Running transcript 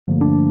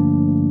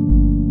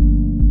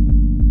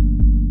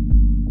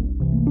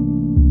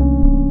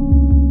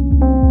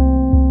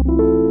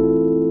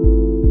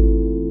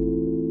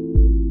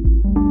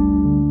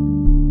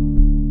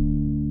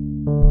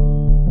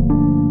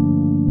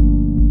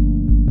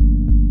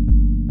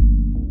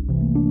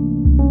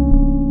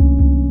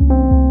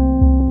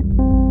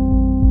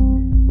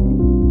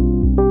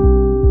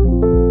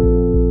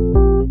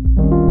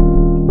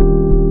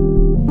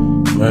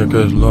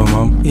Christmas, little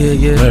mama. Yeah,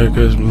 yeah. Merry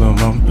Christmas, little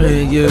mama. Yeah,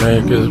 yeah.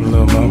 Merry Christmas,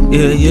 little mama.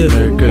 Yeah, yeah.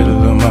 Merry Christmas,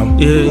 little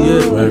mama. Yeah,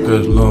 yeah. Merry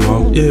Christmas, little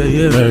mama. Yeah,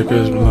 yeah. Merry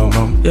Christmas, little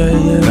mama. Yeah,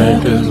 yeah.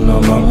 Merry Christmas,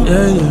 little mama.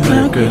 Yeah, yeah.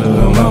 Merry Christmas,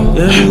 little mama.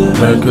 Yeah, yeah.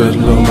 Merry Christmas,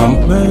 little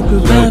mama. Merry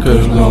Christmas, Merry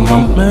Christmas, little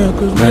mama. Merry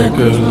Christmas, Merry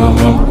Christmas, little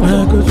mama.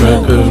 Merry Christmas,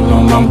 Merry Christmas,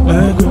 little mama.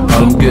 Merry Christmas.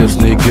 All them gifts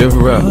need give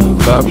her up.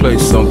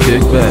 Fireplace on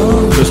kickback.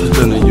 Christmas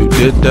dinner, you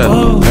did that.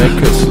 Merry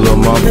Christmas, little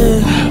mama.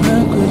 Merry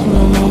Christmas,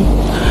 little mama.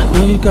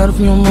 Yeah, you got it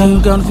for your mama,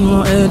 you got it for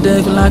your every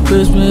day. Feel like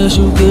Christmas,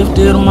 you gifted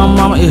to my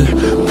mama. Yeah,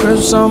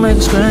 Christmas song make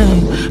it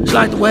scream. She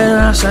like the way that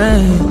I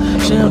sing.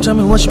 She don't tell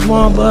me what she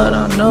want, but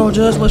I know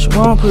just what she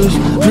want. Cause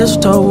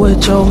mistletoe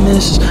with your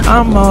missus,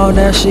 I'm all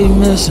that she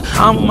misses.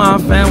 I'm my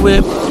fan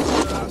with.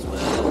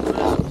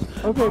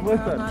 Okay,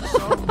 listen.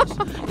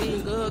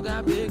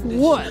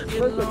 What?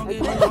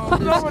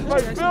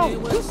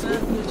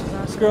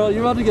 Girl,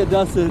 you're about to get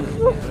dusted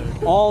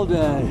all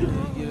day.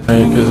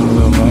 Merry Christmas,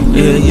 little mama.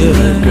 Yeah, yeah.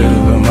 Merry Christmas,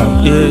 little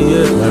mama. Yeah,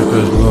 yeah. Merry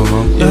Christmas, little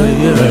mama. Yeah,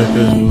 yeah. Merry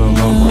Christmas, little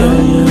mama. Yeah,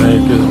 yeah. Merry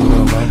Christmas,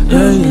 little mama.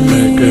 Yeah, yeah.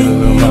 Merry Christmas,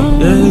 little mama.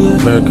 Yeah,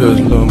 yeah. Merry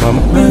Christmas, little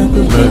mama. Merry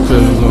Merry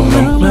Christmas, little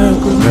mama.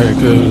 Merry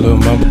Christmas, little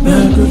mama.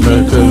 Merry Christmas.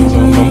 Merry Christmas,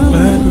 little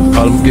mama.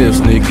 All them gifts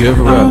need give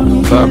her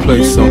up.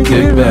 Fireplace on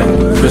kickback.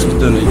 Christmas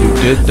dinner, you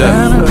did that.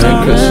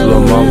 Merry Christmas,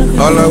 little mama.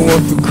 All I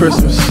want for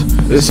Christmas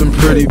is some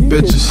pretty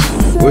bitches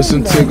with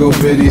some tickle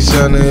bitty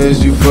Santa.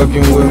 Is you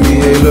fucking with me?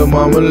 Hey lil'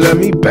 mama, let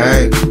me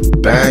bang,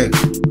 bang,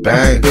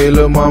 bang. Hey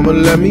lil' mama,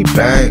 let me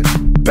bang,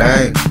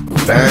 bang,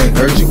 bang.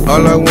 Heard you.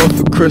 All I want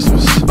for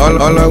Christmas,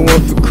 all I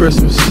want for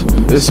Christmas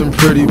is some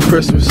pretty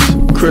Christmas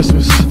for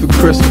Christmas.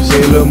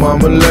 Hey lil'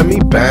 mama, let me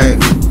bang,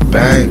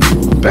 bang,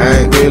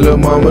 bang. Hey lil'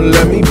 mama,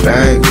 let me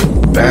bang,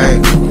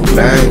 bang,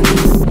 bang.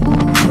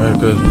 Merry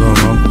Christmas, little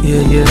mama.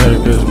 Yeah, yeah. Merry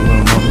Christmas, little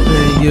mama.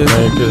 Yeah, yeah.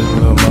 Merry Christmas,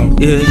 little mama.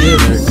 Yeah, yeah.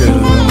 Merry Christmas,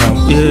 little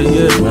mama. Yeah,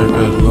 yeah. Merry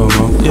Christmas, little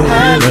mama. Yeah,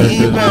 yeah. Merry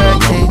Christmas,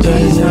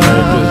 little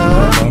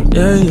mama.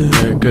 Yeah, yeah.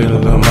 Merry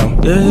Christmas, little mama.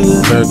 Yeah, yeah.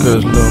 Merry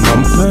Christmas, little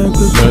mama. Merry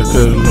Christmas. Merry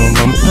Christmas, little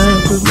mama. Merry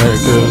Christmas. Merry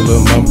Christmas,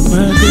 little mama.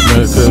 Merry Christmas. Merry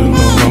Christmas, little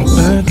mama.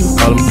 Merry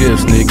Christmas. All them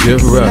gifts need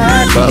give her up.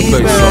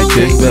 Fireplace on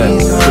kickback.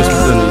 Christmas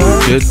dinner, you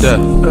did that.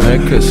 Merry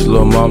Christmas,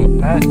 little mama.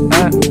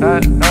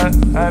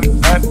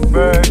 Happy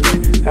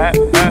birthday. Happy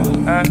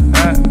birthday.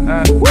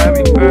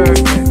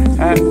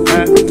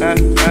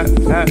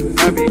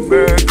 Happy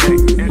birthday.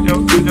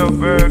 It's your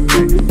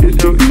birthday. It's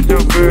your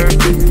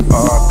birthday.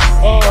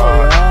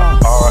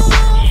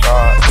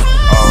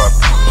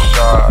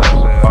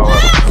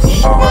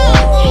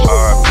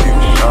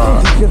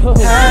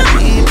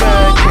 Happy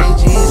birthday,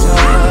 Jesus.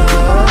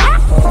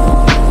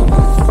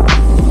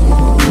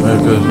 Merry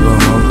Christmas, little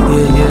mama.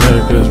 Yeah, yeah.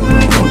 Merry Christmas,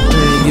 little mama.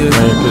 Yeah, yeah.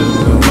 Merry Christmas,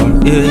 little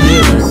mama. Yeah, yeah. Merry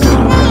Christmas,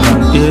 little mama. Yeah,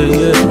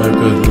 yeah. Merry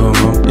Christmas, little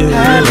mama. Yeah, yeah.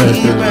 Merry Happy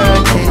Christmas, little mama.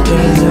 birthday,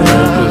 Jesus.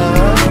 Merry Christmas,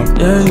 little mama.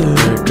 Yeah, yeah.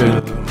 Merry Christmas,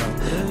 little mama.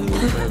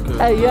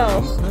 Hey, yo.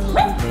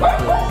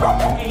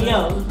 Hey, yo.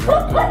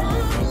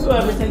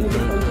 Whoever taking this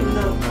one, you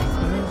know.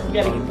 You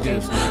gotta get the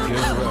Gifts cake. need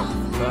give her up.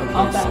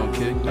 Off Fireplace that. on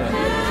kickback.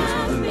 Christmas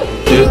dinner, you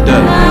did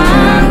that.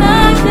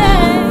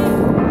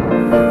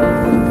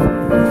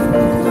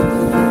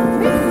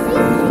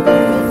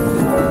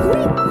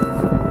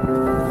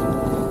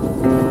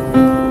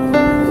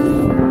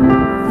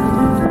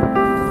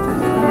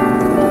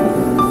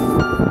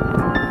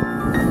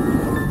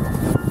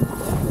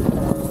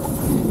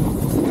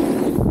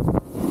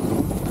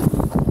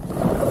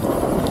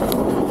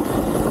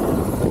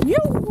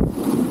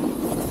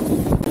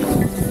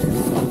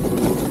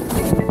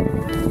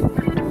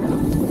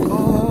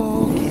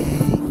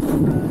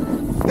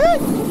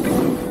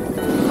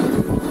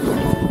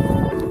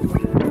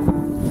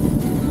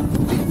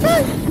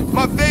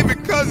 My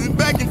favorite cousin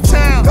back in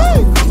town.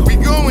 We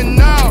going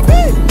out.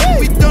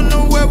 We don't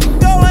know where we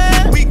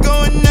going. We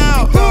going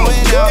out.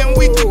 And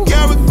we took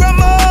care of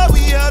grandma.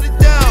 We held it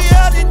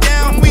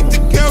down. And we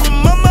took care of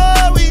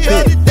mama. We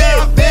held it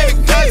down. My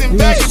favorite cousin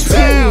back in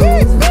town.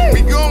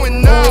 We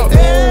going out.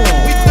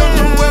 We don't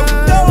know where we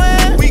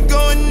going. We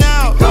going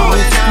out.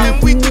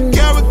 And we took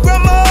care of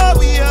grandma.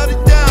 We held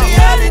it down.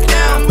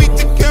 And we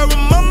took care of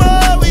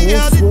mama. We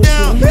held it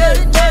down.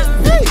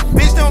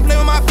 Bitch, don't play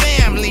with my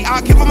family.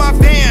 I'll kill for my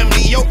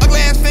family. Yo,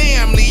 ugly ass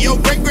family. Yo,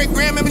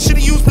 great-great-grandmammy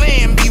should've used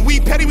plan B. We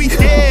petty, we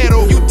dead.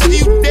 Oh, you tell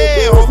you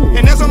dead. Oh,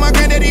 and that's on my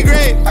granddaddy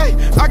grave. Hey,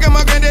 I got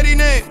my granddaddy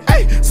name.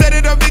 Hey, set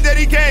it up, big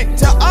daddy came.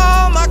 Tell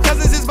all my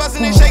cousins it's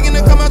bustin' and shaking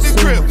to come out the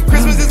crib.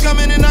 Christmas is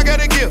coming and I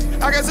got a gift.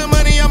 I got some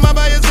money, I might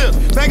buy a zip.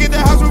 Back at the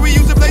house where we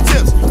used to play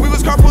tips. We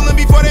was carpooling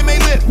before they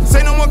made lip.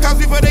 Say no more cops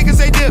before they could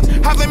say dip.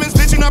 Hot lemons,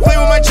 bitch, you not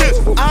playing with my chips.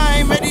 I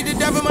ain't ready to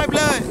die for my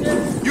blood.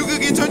 You could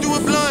get turned to a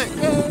blunt.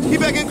 He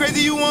backing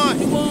crazy, you want.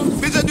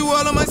 Bitch, I do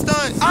all of my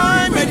stunts.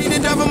 I'm ready to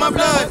die for my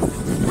blood.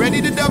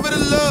 Ready to die for the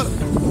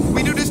love.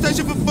 We do this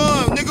shit for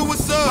fun. Nigga,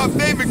 what's up? My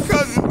favorite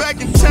cousin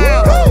back in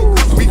town.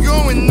 We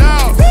going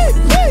out.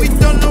 We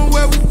don't know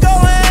where we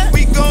going.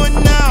 We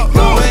going out.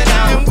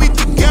 And we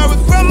took care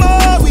of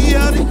grandma. We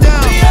held it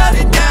down.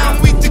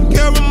 And we took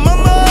care of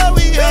mama.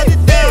 We held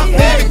it down.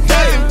 Favorite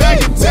cousin back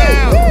in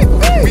town.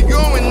 We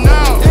going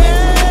out.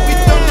 We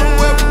don't know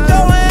where we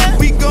going.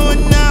 We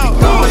going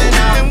out.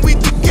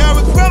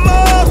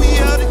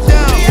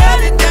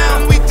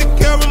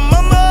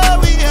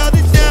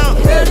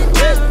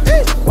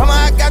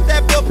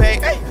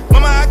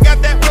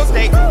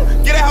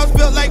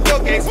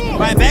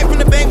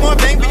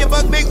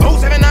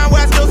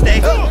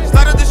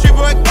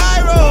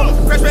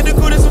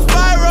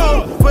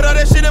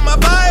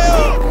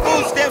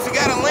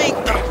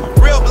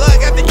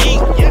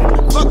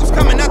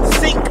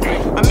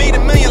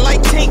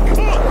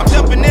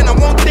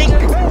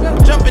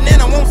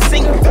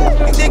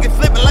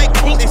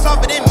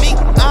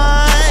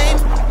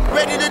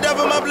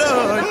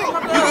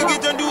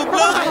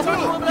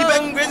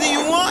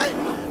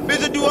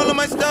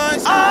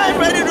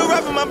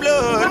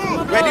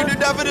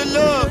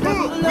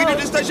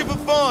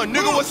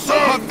 Nigga, what's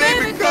up? My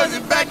favorite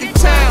cousin back in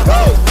town.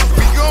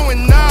 We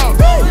going out.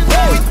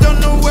 We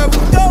don't know where we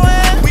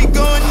going. We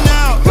going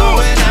out.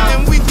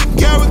 And we took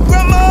care of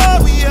grandma.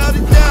 We held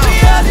it down.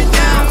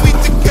 We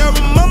took care of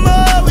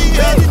mama. We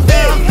held it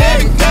down.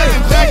 Favorite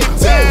cousin back in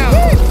town.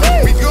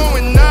 We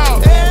going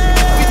out.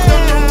 We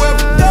don't know where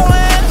we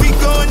going. We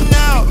going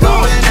out.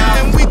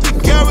 And we took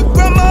care of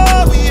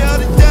grandma. We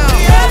held it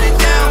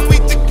down. We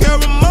took care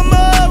of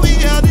mama. We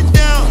held it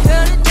down.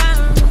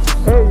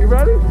 Hey, you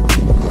ready?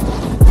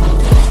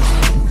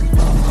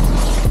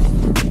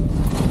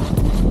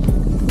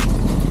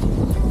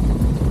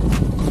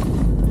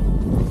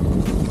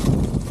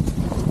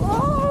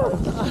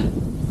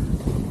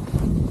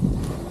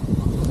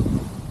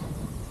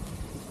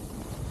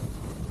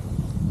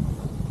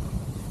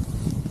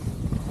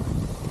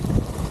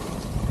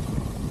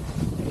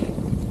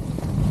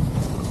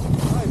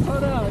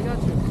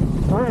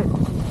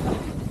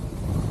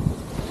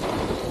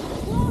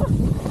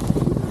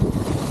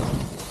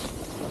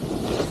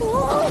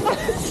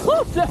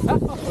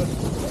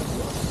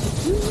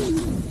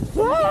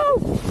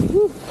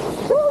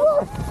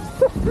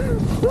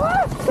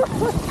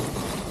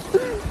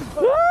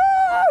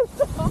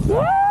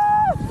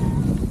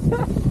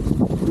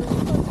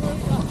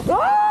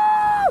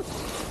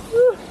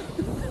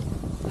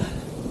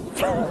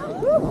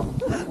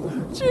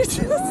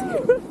 Jesus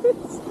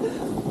Christ.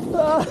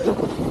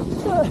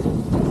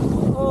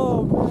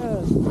 Oh,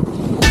 man.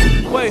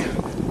 Wait,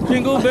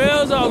 jingle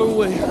bells all the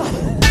way.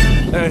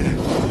 Hey,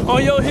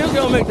 on your hips,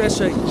 gonna make that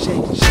shake.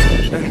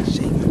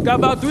 Shake. Got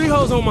about 3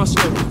 hoes on my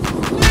sleigh.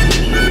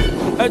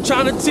 Hey,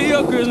 trying to tee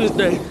up Christmas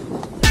Day.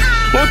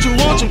 Want you,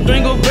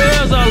 jingle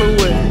bells all the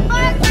way.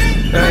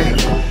 Hey,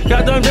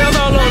 got them bells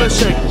all on the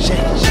shake.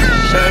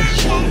 Hey,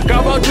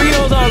 got about 3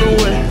 hoes all the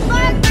way.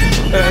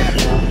 Hey,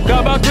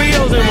 got about 3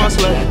 hoes in my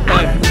sleigh.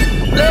 Hey,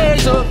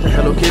 legs up,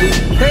 Hello Kitty.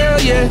 Hell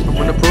yeah, I'm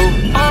on the proof.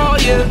 Oh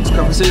yeah, it's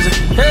coming season.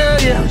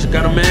 Hell yeah, she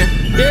got a man.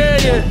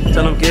 Yeah.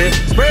 Tell him get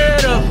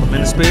spread up. I'm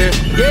in the spirit.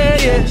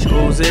 Yeah.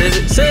 Schools is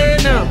it? Say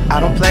it now. I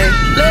don't play.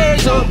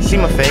 Legs up. See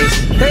my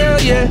face. Hell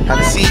yeah. Have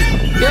a seat.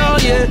 Hell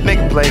yeah. Make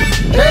a play.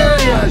 Hell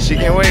yeah. She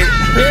can't wait.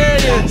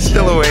 Yeah.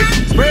 Still awake.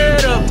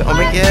 Spread up. Oh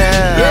my God.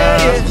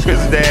 Yeah.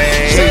 Christmas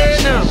Day. Say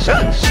it now.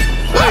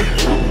 Hey,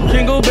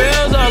 jingle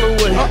bells all the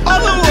way.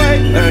 All the way.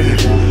 Hey,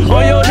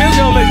 on your hips,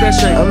 gonna make that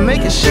shake. I'll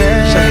make it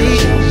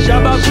shake. Got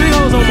about 3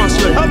 hoes on my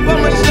sleigh. Up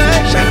on my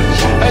sleigh.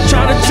 Hey,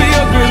 tryna tee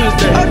up Christmas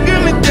Day. Give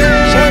me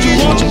that.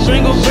 Want you,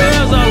 jingle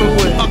bells all the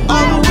way. All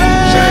the way.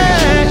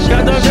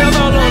 Got them bells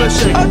all on the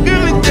shake. Give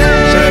me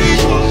that.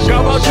 Got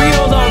about 3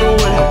 hoes on the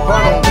way.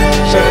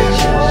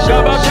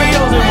 Got about 3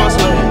 hoes in my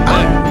sleigh.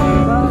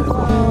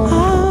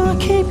 I'll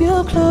keep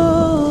you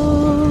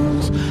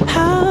close,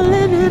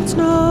 howling in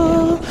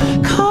snow.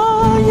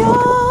 Call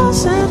your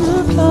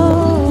Santa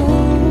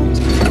Claus.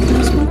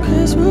 That's what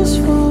Christmas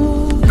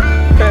for.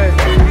 Hey,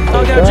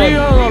 I got 3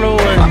 hoes on the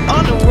way.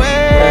 On the way.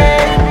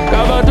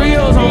 Got about 3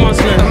 hoes on my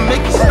sleigh.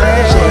 Make it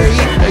shake.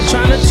 They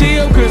tryna tee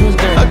up Christmas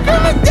Day.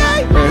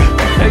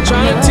 They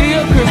tryna tee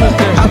up Christmas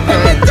Day.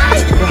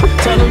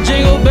 Tell them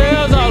jingle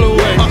bells all the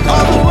way.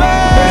 All the way.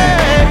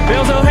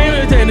 Bells on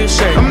hand and this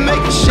shake.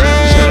 Make it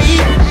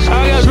shake. I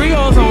got 3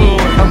 hoes on the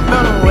way. I'm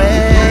on the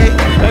way.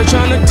 They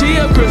tryna tee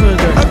up Christmas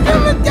Day.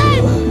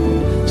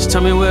 Just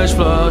tell me which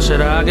floor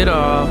should I get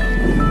off,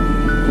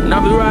 and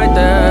I'll be right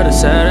there to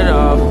set it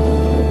off.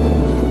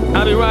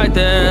 I'll be right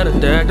there to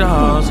deck the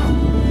halls.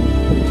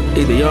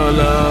 Either your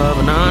love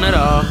or none at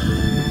all.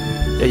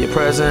 Yeah, your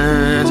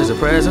presence is a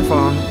present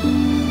for me.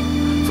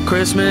 For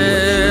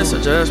Christmas or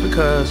just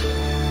because.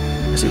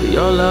 It's either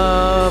your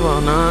love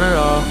or none at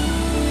all.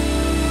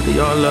 Either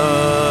your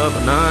love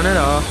or none at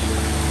all.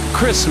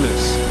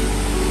 Christmas.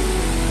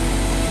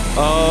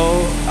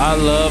 Oh, I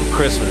love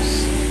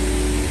Christmas.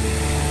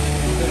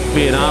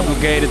 Being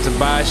obligated to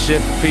buy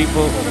shit for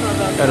people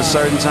at a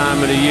certain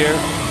time of the year.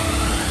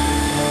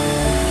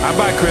 I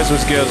buy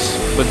Christmas gifts,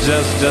 but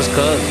just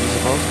cause you're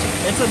supposed to.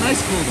 It's a nice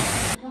school.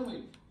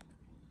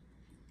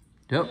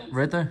 Yep,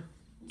 right there.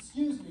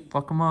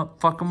 Fuck him up,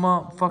 fuck him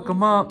up, fuck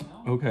him up.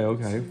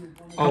 Okay.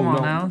 Come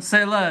on now,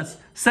 say less,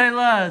 say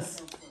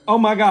less. Oh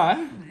my God.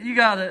 You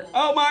got it.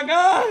 Oh my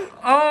God.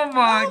 Oh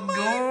my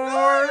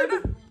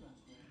God.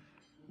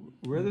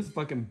 Where this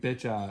fucking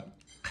bitch at?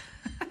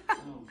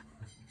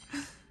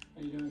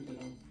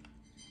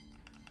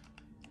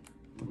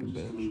 Fucking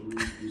bitch.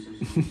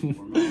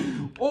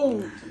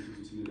 Oh.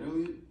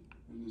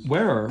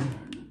 Where?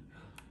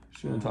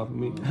 She on top of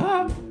me.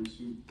 Ha!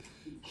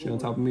 She on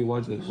top of me.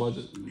 Watch it. Watch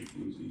it.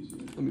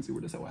 Let me see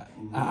where this is at.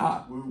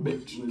 Ah,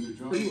 bitch.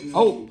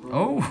 Oh.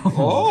 Oh.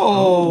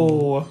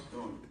 Oh.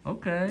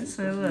 Okay,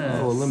 say less.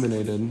 Oh,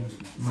 eliminated.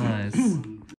 Nice.